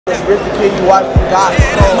Rich the Kid, you watch God.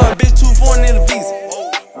 My bitch too foreign in the visa.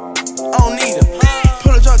 I don't need her.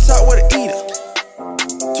 Pull a drop top with an eater.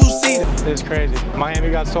 Two-seater. This is crazy. Miami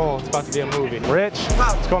got soul. It's about to be a movie. Rich,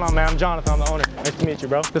 what's going on, man? I'm Jonathan. I'm the owner. Nice to meet you,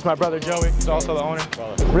 bro. This is my brother Joey. He's also the owner.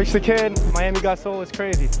 Rich the Kid, Miami got soul. It's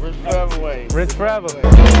crazy. Rich forever way. Rich forever.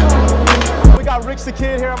 We got Rich the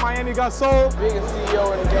Kid here at Miami got soul. Biggest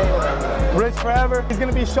CEO in the game right now. Rich forever. He's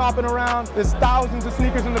gonna be shopping around. There's thousands of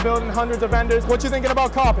sneakers in the building, hundreds of vendors. What you thinking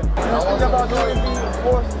about copping?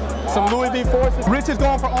 Some Louis V forces. Rich is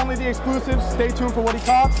going for only the exclusives. Stay tuned for what he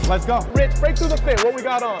cops. Let's go. Rich, break through the fit. What we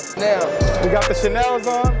got on? Now, we got the Chanel's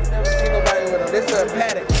on. Never seen nobody with them. This is a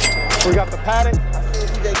paddock. We got the paddock. I see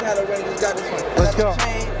DJ Khaled already just got this one. Let's go.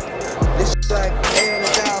 This shit like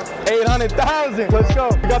 800,000. 800,000. Let's go.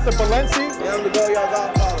 We got the Balenci. Yeah, I'm the go, y'all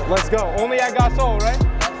got follow. Let's go. Only at Got Soul, right?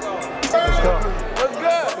 Let's go. What's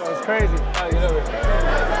good? It's crazy.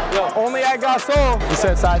 Yo, only at Got Soul. You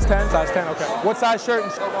said size 10? Size 10, okay. What size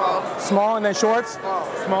shirt? Small and then shorts?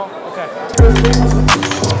 Small, okay.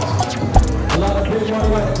 A lot of big money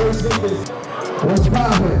like first sneakers. What's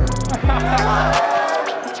poppin'?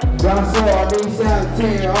 Got Soul, I need sound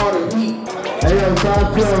 10, all the heat. Hey yo,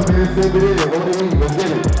 size 12, man, send it in. What do you mean? Let's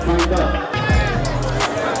get it. Find up.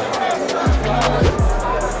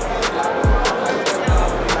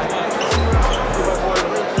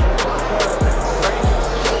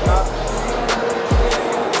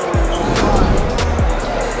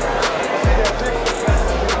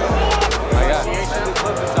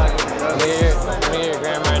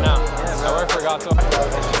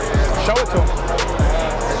 Show it to him.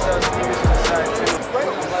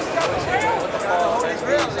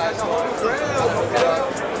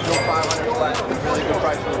 Really good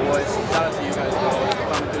price for the boys. Shout out to you guys.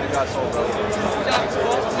 Coming through the Got Soul, bro.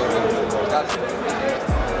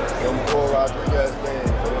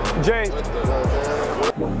 Jay,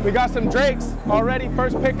 we got some Drakes already.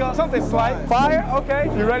 First pickup, something slight. Fire? Okay.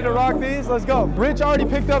 You ready to rock these? Let's go. Rich already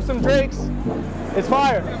picked up some Drakes. It's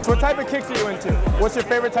fire. So what type of kicks are you into? What's your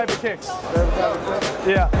favorite type of kicks?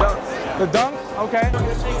 Yeah. The Dunks? Okay.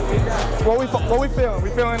 What we feeling? We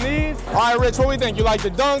feeling these? All right, Rich, what we think? You like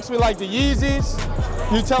the Dunks? We like the Yeezys?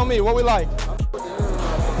 You tell me, what we like?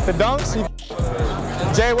 The Dunks?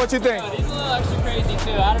 Jay, what you think? These are a little extra crazy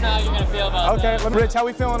too. I don't know how you're gonna feel about that. Okay, Rich, how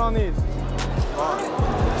we feeling on these?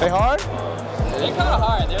 They hard? They're kind of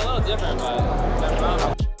hard. They're a little different, but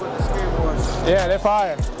yeah, they're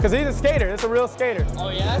fire. Because he's a skater. It's a real skater. Oh,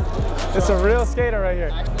 yeah? It's a real skater right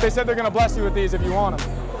here. They said they're going to bless you with these if you want them.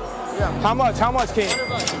 Yeah. How much? How much, King?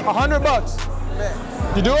 $100 bucks.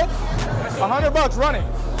 You do it? $100 bucks. Run it.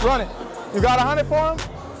 Run it. You got 100 for him?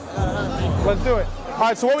 Let's do it. All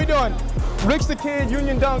right, so what we doing? Rich the Kid,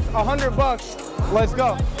 Union Dunks, $100 bucks. Let's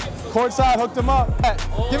go. Courtside, hooked him up.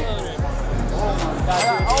 Give me.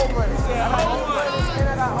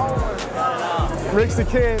 Rich the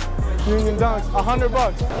Kid, Union Dunks, $100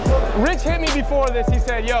 bucks. Rich hit me before this. He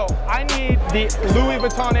said, yo, I need the Louis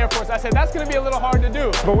Vuitton Air Force. I said, that's gonna be a little hard to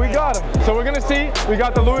do, but we got them. So we're gonna see. We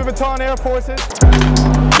got the Louis Vuitton Air Forces.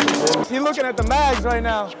 He's looking at the mags right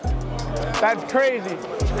now. That's crazy.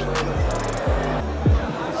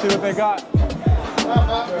 Let's see what they got. Let's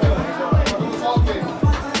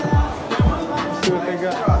see what they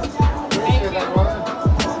got.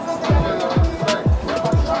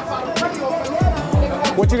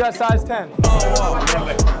 What you got size 10?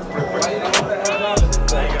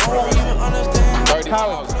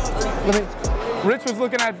 Rich was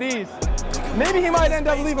looking at these. Maybe he might end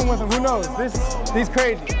up leaving with them, who knows? These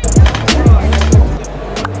crazy.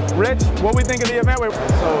 Rich, what we think of the event? So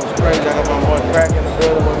it's crazy, I got my boy Crack in the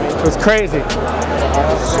building with me. It was crazy.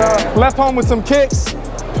 Left home with some kicks.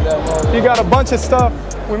 He got a bunch of stuff.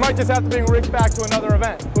 We might just have to bring Rich back to another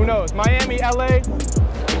event. Who knows? Miami, LA,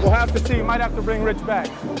 we'll have to see. We might have to bring Rich back.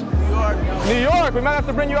 New York, we might have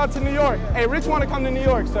to bring you out to New York. Hey, Rich want to come to New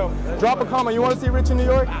York, so drop a comment. You want to see Rich in New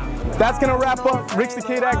York? That's going to wrap up Rich the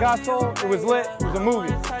Kid at Got Soul. It was lit. It was a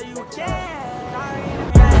movie.